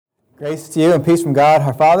Grace to you and peace from God,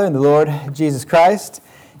 our Father, and the Lord Jesus Christ.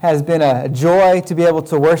 It has been a joy to be able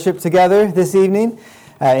to worship together this evening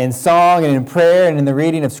in song and in prayer and in the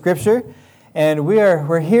reading of Scripture. And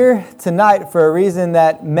we're here tonight for a reason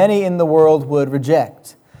that many in the world would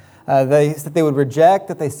reject. That they would reject,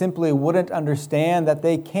 that they simply wouldn't understand, that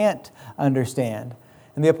they can't understand.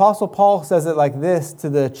 And the Apostle Paul says it like this to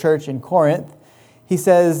the church in Corinth. He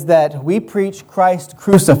says that we preach Christ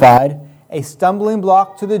crucified, a stumbling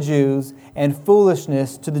block to the Jews and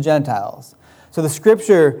foolishness to the Gentiles. So the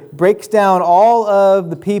Scripture breaks down all of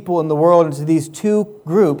the people in the world into these two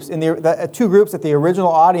groups, two groups that the original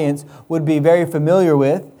audience would be very familiar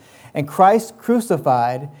with. And Christ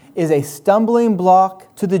crucified is a stumbling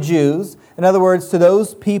block to the Jews. In other words, to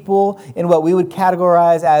those people in what we would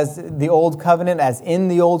categorize as the Old Covenant, as in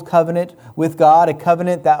the Old Covenant with God, a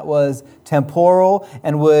covenant that was temporal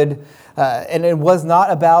and it was not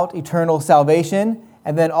about eternal salvation.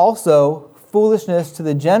 And then also foolishness to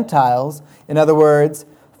the Gentiles. In other words,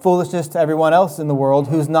 foolishness to everyone else in the world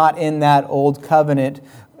who's not in that Old Covenant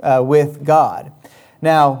with God.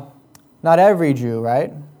 Now, not every Jew,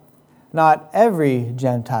 right? Not every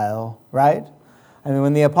Gentile, right? I mean,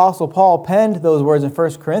 when the Apostle Paul penned those words in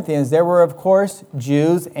 1 Corinthians, there were, of course,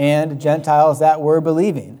 Jews and Gentiles that were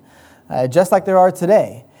believing, just like there are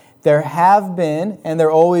today. There have been, and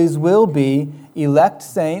there always will be, elect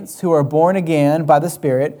saints who are born again by the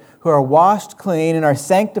Spirit, who are washed clean and are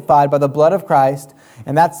sanctified by the blood of Christ.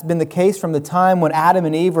 And that's been the case from the time when Adam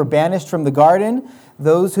and Eve were banished from the garden.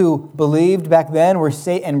 Those who believed back then were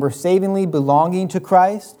savingly belonging to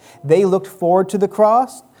Christ. They looked forward to the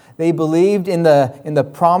cross. They believed in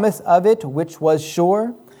the promise of it, which was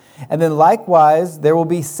sure. And then likewise, there will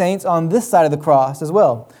be saints on this side of the cross as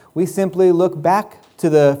well. We simply look back to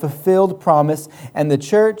the fulfilled promise, and the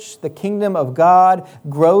church, the kingdom of God,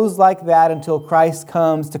 grows like that until Christ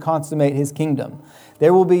comes to consummate His kingdom.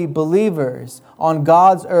 There will be believers on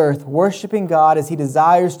God's earth worshiping God as He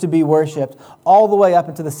desires to be worshiped all the way up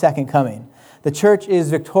into the second coming. The church is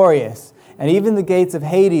victorious, and even the gates of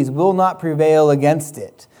Hades will not prevail against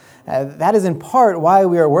it. That is in part why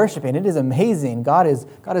we are worshiping. It is amazing. God is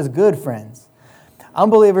good, friends.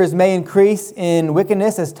 Unbelievers may increase in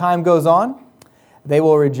wickedness as time goes on. They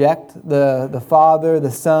will reject the Father,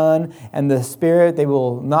 the Son, and the Spirit. They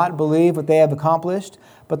will not believe what they have accomplished.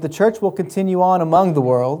 But the church will continue on among the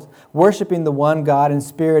world, worshiping the one God in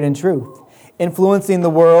spirit and truth, influencing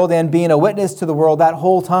the world and being a witness to the world that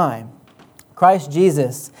whole time. Christ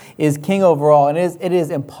Jesus is King over all, and it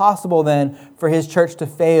is impossible then for His church to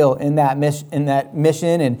fail in that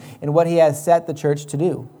mission and in what He has set the church to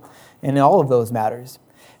do in all of those matters.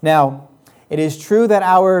 Now, it is true that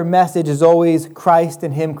our message is always Christ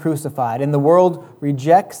and Him crucified, and the world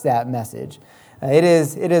rejects that message. It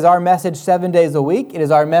is our message 7 days a week. It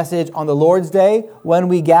is our message on the Lord's Day when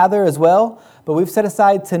we gather as well. But we've set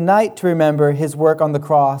aside tonight to remember His work on the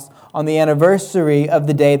cross on the anniversary of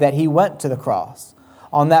the day that He went to the cross,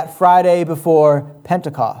 on that Friday before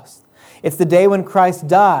Pentecost. It's the day when Christ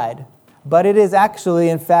died, but it is actually,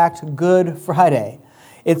 in fact, Good Friday.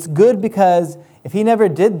 It's good because if He never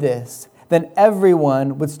did this, then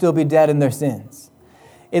everyone would still be dead in their sins.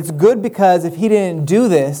 It's good because if He didn't do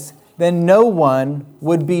this, then no one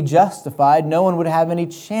would be justified. No one would have any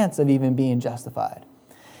chance of even being justified.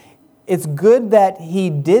 It's good that He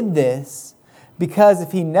did this because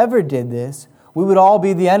if He never did this, we would all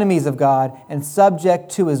be the enemies of God and subject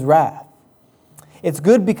to His wrath. It's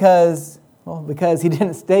good because He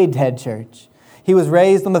didn't stay dead, church. He was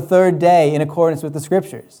raised on the third day in accordance with the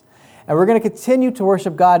Scriptures. And we're going to continue to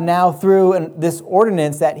worship God now through this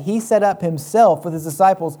ordinance that He set up Himself with His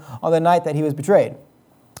disciples on the night that He was betrayed.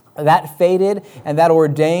 That fated and that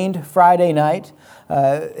ordained Friday night,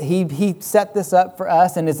 He set this up for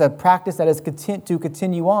us, and it's a practice that is to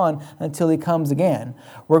continue on until He comes again.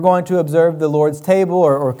 We're going to observe the Lord's table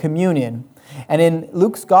or communion. And in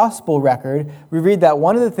Luke's gospel record, we read that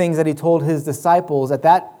one of the things that He told His disciples at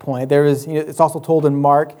that point, it's also told in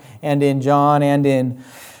Mark and in John and in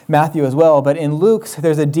Matthew as well, but in Luke's,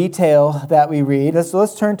 there's a detail that we read. So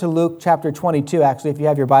let's turn to Luke chapter 22, actually, if you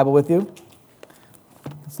have your Bible with you.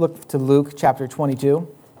 Let's look to Luke chapter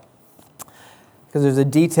 22, because there's a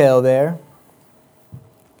detail there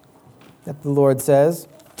that the Lord says.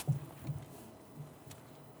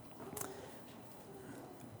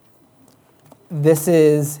 This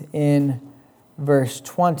is in verse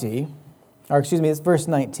 20, it's verse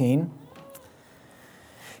 19.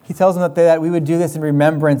 He tells them that we would do this in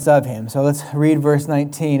remembrance of Him. So let's read verse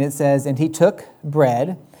 19. It says, "And He took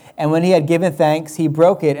bread, and when He had given thanks, He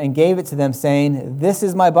broke it and gave it to them, saying, 'This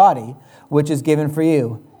is my body, which is given for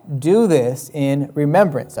you. Do this in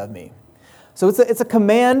remembrance of me. So it's a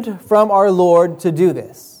command from our Lord to do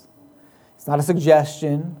this. It's not a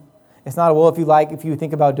suggestion. It's not, well, if you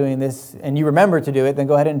think about doing this and you remember to do it, then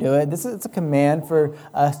go ahead and do it. It's a command for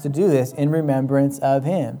us to do this in remembrance of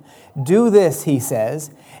him. Do this, he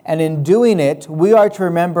says, and in doing it, we are to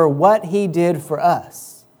remember what he did for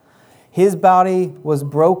us. His body was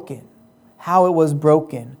broken, how it was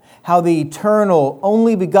broken, how the eternal,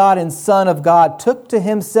 only begotten Son of God took to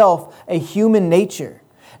himself a human nature,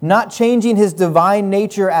 not changing his divine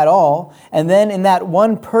nature at all. And then in that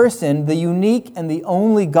one person, the unique and the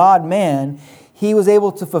only God-man, he was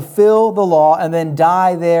able to fulfill the law and then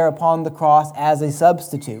die there upon the cross as a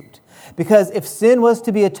substitute. Because if sin was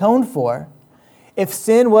to be atoned for, if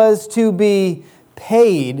sin was to be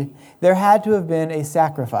paid, there had to have been a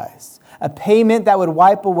sacrifice, a payment that would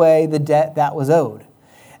wipe away the debt that was owed.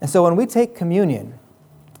 And so when we take communion,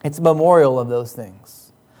 it's a memorial of those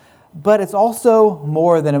things. But it's also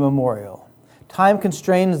more than a memorial. Time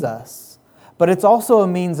constrains us, but it's also a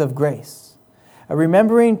means of grace.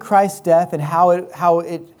 Remembering Christ's death and how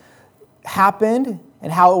it happened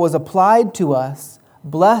and how it was applied to us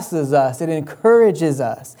blesses us, it encourages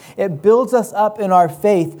us, it builds us up in our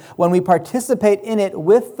faith when we participate in it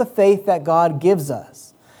with the faith that God gives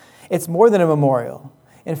us. It's more than a memorial.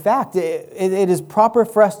 In fact, it is proper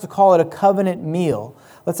for us to call it a covenant meal.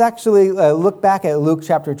 Let's actually look back at Luke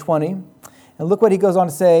chapter 20, and look what he goes on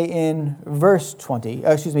to say in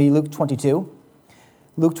Luke 22.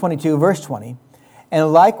 Luke 22, verse 20.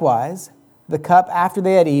 And likewise, the cup after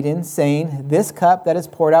they had eaten, saying, this cup that is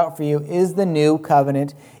poured out for you is the new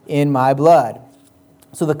covenant in my blood.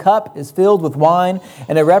 So the cup is filled with wine,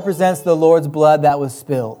 and it represents the Lord's blood that was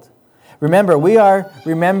spilled. Remember, we are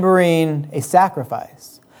remembering a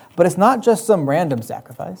sacrifice, but it's not just some random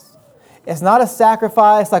sacrifice. It's not a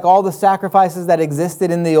sacrifice like all the sacrifices that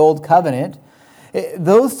existed in the Old Covenant.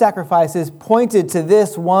 Those sacrifices pointed to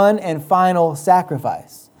this one and final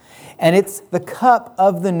sacrifice. And it's the cup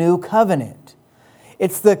of the new covenant.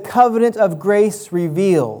 It's the covenant of grace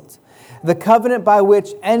revealed. The covenant by which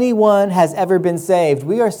anyone has ever been saved.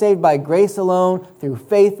 We are saved by grace alone, through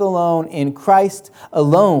faith alone, in Christ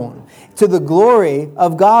alone, to the glory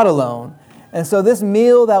of God alone. And so this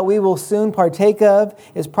meal that we will soon partake of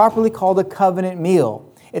is properly called a covenant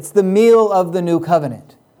meal. It's the meal of the new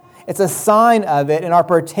covenant. It's a sign of it, and our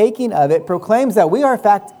partaking of it proclaims that we are in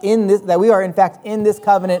fact in this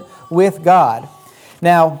covenant with God.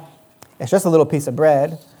 Now, it's just a little piece of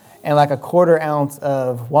bread and like a 1/4 ounce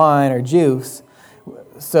of wine or juice.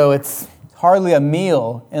 So it's hardly a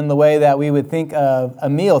meal in the way that we would think of a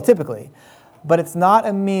meal typically. But it's not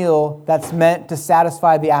a meal that's meant to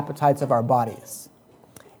satisfy the appetites of our bodies.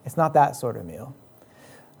 It's not that sort of meal.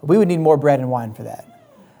 We would need more bread and wine for that.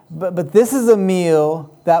 But this is a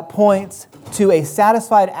meal that points to a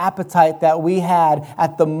satisfied appetite that we had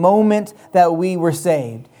at the moment that we were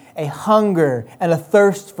saved. A hunger and a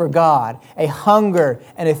thirst for God. A hunger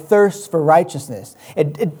and a thirst for righteousness.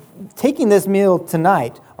 Taking this meal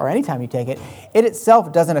tonight, or anytime you take it, it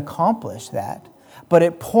itself doesn't accomplish that. But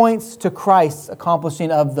it points to Christ's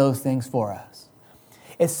accomplishing of those things for us.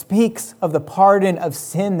 It speaks of the pardon of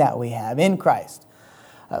sin that we have in Christ.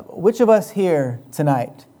 Which of us here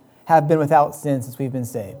tonight have been without sin since we've been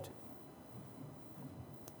saved?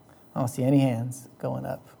 I don't see any hands going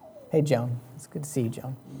up. Hey, Joan. It's good to see you,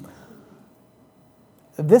 Joan.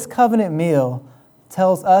 This covenant meal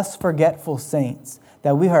tells us forgetful saints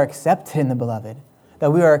that we are accepted in the Beloved,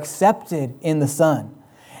 that we are accepted in the Son.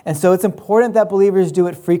 And so it's important that believers do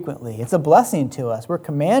it frequently. It's a blessing to us. We're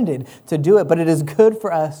commanded to do it, but it is good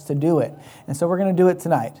for us to do it. And so we're going to do it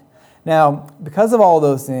tonight. Now, because of all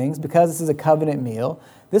those things, because this is a covenant meal,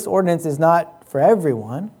 this ordinance is not for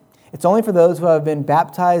everyone. It's only for those who have been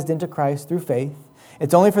baptized into Christ through faith.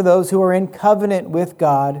 It's only for those who are in covenant with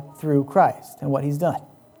God through Christ and what he's done.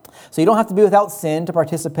 So you don't have to be without sin to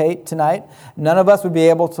participate tonight. None of us would be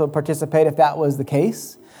able to participate if that was the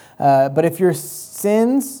case. But if your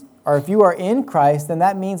sins, or if you are in Christ, then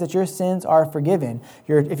that means that your sins are forgiven.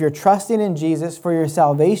 If you're trusting in Jesus for your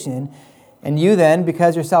salvation, and you then,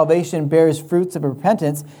 because your salvation bears fruits of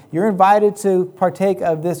repentance, you're invited to partake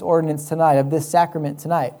of this ordinance tonight, of this sacrament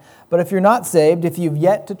tonight. But if you're not saved, if you've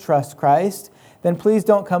yet to trust Christ, then please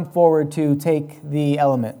don't come forward to take the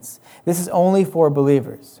elements. This is only for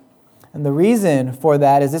believers. And the reason for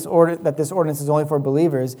that is this ordinance is only for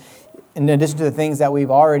believers, in addition to the things that we've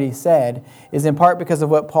already said, is in part because of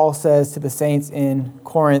what Paul says to the saints in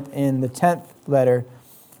Corinth in the 10th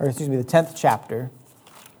chapter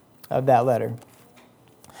of that letter.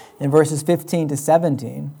 In verses 15 to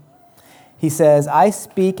 17, he says, I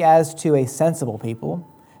speak as to a sensible people.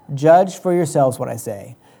 Judge for yourselves what I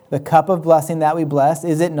say. The cup of blessing that we bless,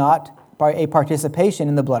 is it not a participation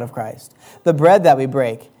in the blood of Christ? The bread that we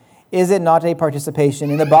break, is it not a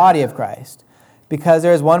participation in the body of Christ? Because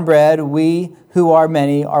there is one bread, we who are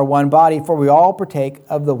many are one body, for we all partake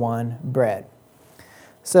of the one bread.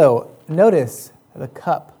 So notice the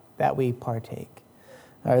cup that we partake,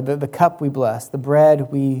 or the cup we bless, the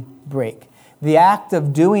bread we break. The act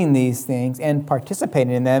of doing these things and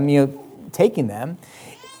participating in them, taking them,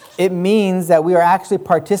 it means that we are actually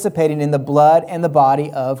participating in the blood and the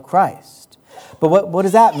body of Christ. But what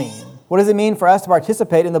does that mean? What does it mean for us to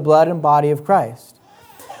participate in the blood and body of Christ?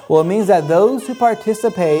 Well, it means that those who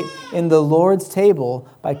participate in the Lord's table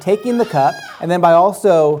by taking the cup and then by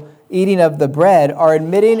also eating of the bread are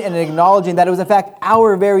admitting and acknowledging that it was in fact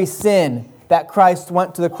our very sin that Christ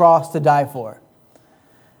went to the cross to die for.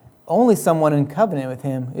 Only someone in covenant with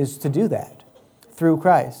him is to do that through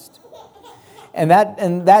Christ. And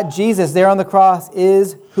that Jesus there on the cross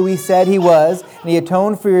is who he said he was, and he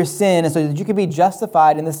atoned for your sin, and so that you can be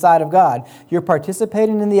justified in the sight of God. Your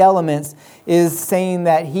participating in the elements is saying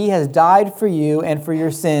that he has died for you and for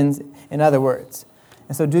your sins, in other words.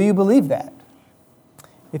 And so do you believe that?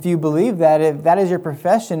 If you believe that, if that is your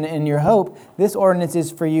profession and your hope, this ordinance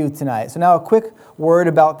is for you tonight. So now a quick word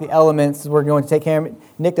about the elements we're going to take care of.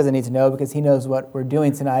 Nick doesn't need to know because he knows what we're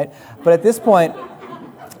doing tonight. But at this point,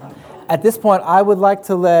 I would like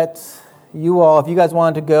to let you all, if you guys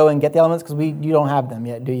wanted to go and get the elements, because you don't have them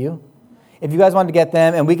yet, do you? If you guys wanted to get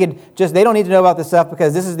them, and we could they don't need to know about this stuff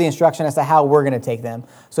because this is the instruction as to how we're going to take them.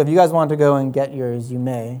 So if you guys wanted to go and get yours, you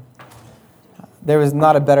may. There was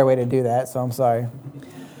not a better way to do that, so I'm sorry.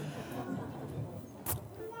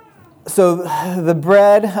 So the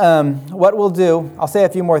bread, what we'll do, I'll say a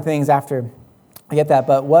few more things after I get that,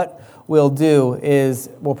 but what we'll do is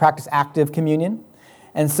we'll practice active communion.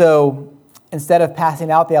 And so instead of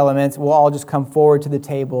passing out the elements, we'll all just come forward to the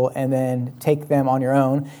table and then take them on your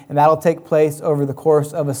own. And that'll take place over the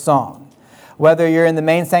course of a song. Whether you're in the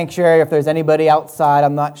main sanctuary, if there's anybody outside,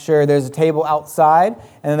 I'm not sure. There's a table outside,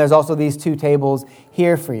 and then there's also these two tables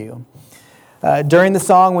here for you. During the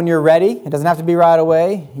song, when you're ready, it doesn't have to be right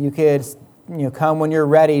away. You could come when you're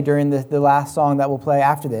ready during the last song that we'll play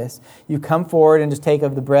after this. You come forward and just take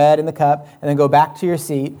of the bread and the cup and then go back to your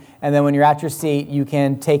seat. And then when you're at your seat, you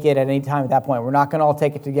can take it at any time at that point. We're not going to all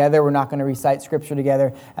take it together. We're not going to recite scripture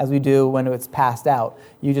together as we do when it's passed out.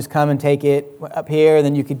 You just come and take it up here, and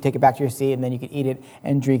then you can take it back to your seat, and then you can eat it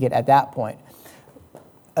and drink it at that point.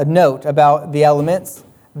 A note about the elements.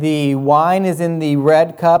 The wine is in the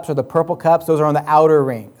red cups or the purple cups. Those are on the outer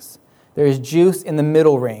rings. There's juice in the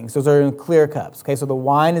middle rings. Those are in clear cups. Okay, so the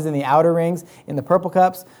wine is in the outer rings in the purple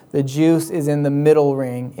cups. The juice is in the middle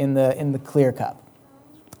ring in the clear cup.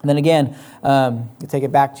 And then again, you take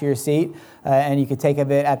it back to your seat, and you can take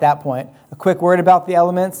of it at that point. A quick word about the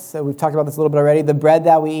elements. We've talked about this a little bit already. The bread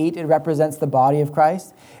that we eat, it represents the body of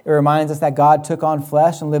Christ. It reminds us that God took on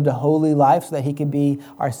flesh and lived a holy life so that he could be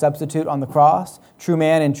our substitute on the cross. True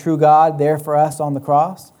man and true God there for us on the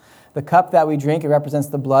cross. The cup that we drink, it represents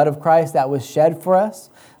the blood of Christ that was shed for us.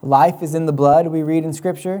 Life is in the blood, we read in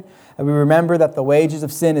Scripture. And we remember that the wages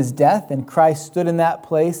of sin is death, and Christ stood in that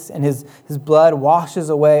place, and his blood washes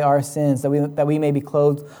away our sins, that we may be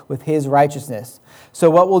clothed with his righteousness. So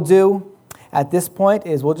what we'll do at this point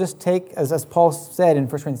is we'll just take, as Paul said in 1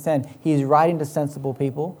 Corinthians 10, he's writing to sensible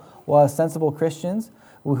people. Well, as sensible Christians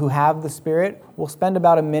who have the Spirit, we'll spend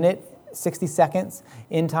about a minute, 60 seconds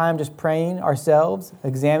in time just praying ourselves,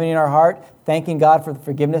 examining our heart, thanking God for the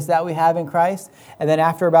forgiveness that we have in Christ. And then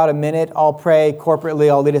after about a minute, I'll pray corporately.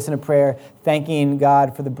 I'll lead us in a prayer, thanking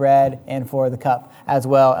God for the bread and for the cup as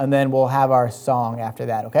well. And then we'll have our song after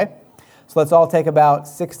that, okay? So let's all take about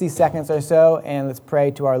 60 seconds or so, and let's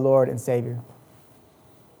pray to our Lord and Savior.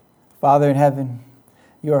 Father in heaven,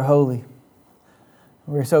 you are holy.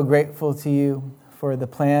 We're so grateful to you for the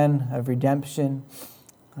plan of redemption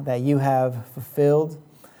that you have fulfilled,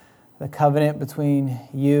 the covenant between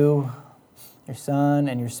you, your Son,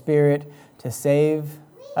 and your Spirit to save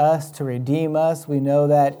us, to redeem us. We know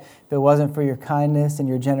that if it wasn't for your kindness and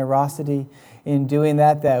your generosity in doing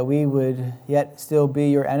that we would yet still be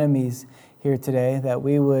your enemies here today, that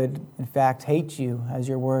we would, in fact, hate you, as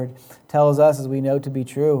your word tells us, as we know to be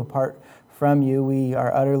true. Apart from you, we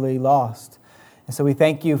are utterly lost. And so we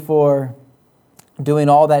thank you for doing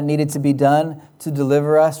all that needed to be done to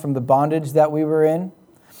deliver us from the bondage that we were in.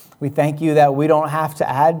 We thank you that we don't have to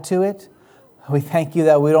add to it. We thank you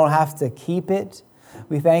that we don't have to keep it.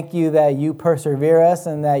 We thank you that you persevere us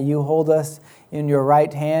and that you hold us in your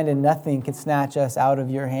right hand, and nothing can snatch us out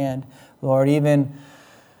of your hand. Lord, even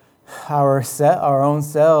our own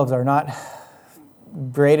selves are not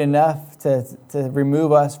great enough to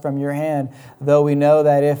remove us from your hand, though we know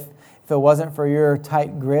that if it wasn't for your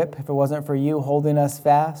tight grip, if it wasn't for you holding us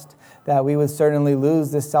fast, that we would certainly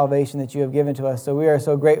lose this salvation that you have given to us. So we are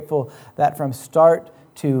so grateful that from start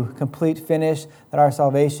to complete finish, that our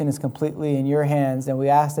salvation is completely in your hands. And we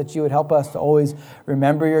ask that you would help us to always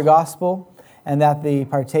remember your gospel, and that the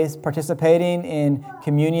participating in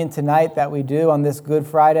communion tonight that we do on this Good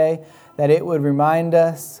Friday, that it would remind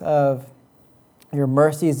us of your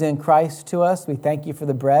mercies in Christ to us. We thank you for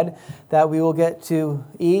the bread that we will get to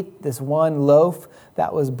eat, this one loaf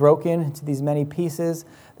that was broken into these many pieces,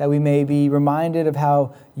 that we may be reminded of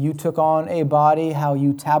how you took on a body, how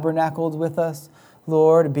you tabernacled with us,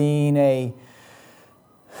 Lord, being a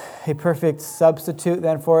perfect substitute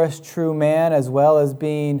then for us, true man, as well as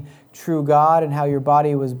being true God, and how your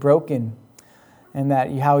body was broken, and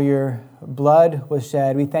that how your blood was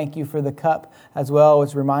shed. We thank you for the cup as well,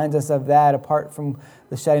 which reminds us of that. Apart from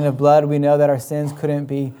the shedding of blood, we know that our sins couldn't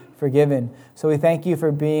be forgiven. So we thank you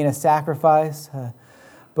for being a sacrifice,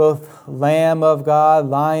 both Lamb of God,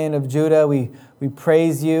 Lion of Judah. We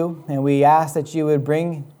praise you, and we ask that you would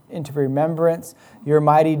bring into remembrance your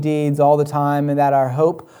mighty deeds all the time, and that our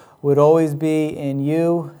hope would always be in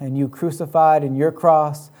you and you crucified in your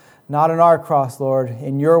cross, not in our cross, Lord,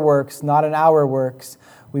 in your works, not in our works.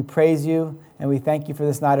 We praise you, and we thank you for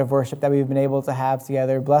this night of worship that we've been able to have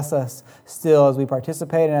together. Bless us still as we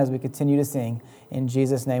participate and as we continue to sing. In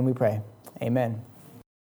Jesus' name we pray. Amen.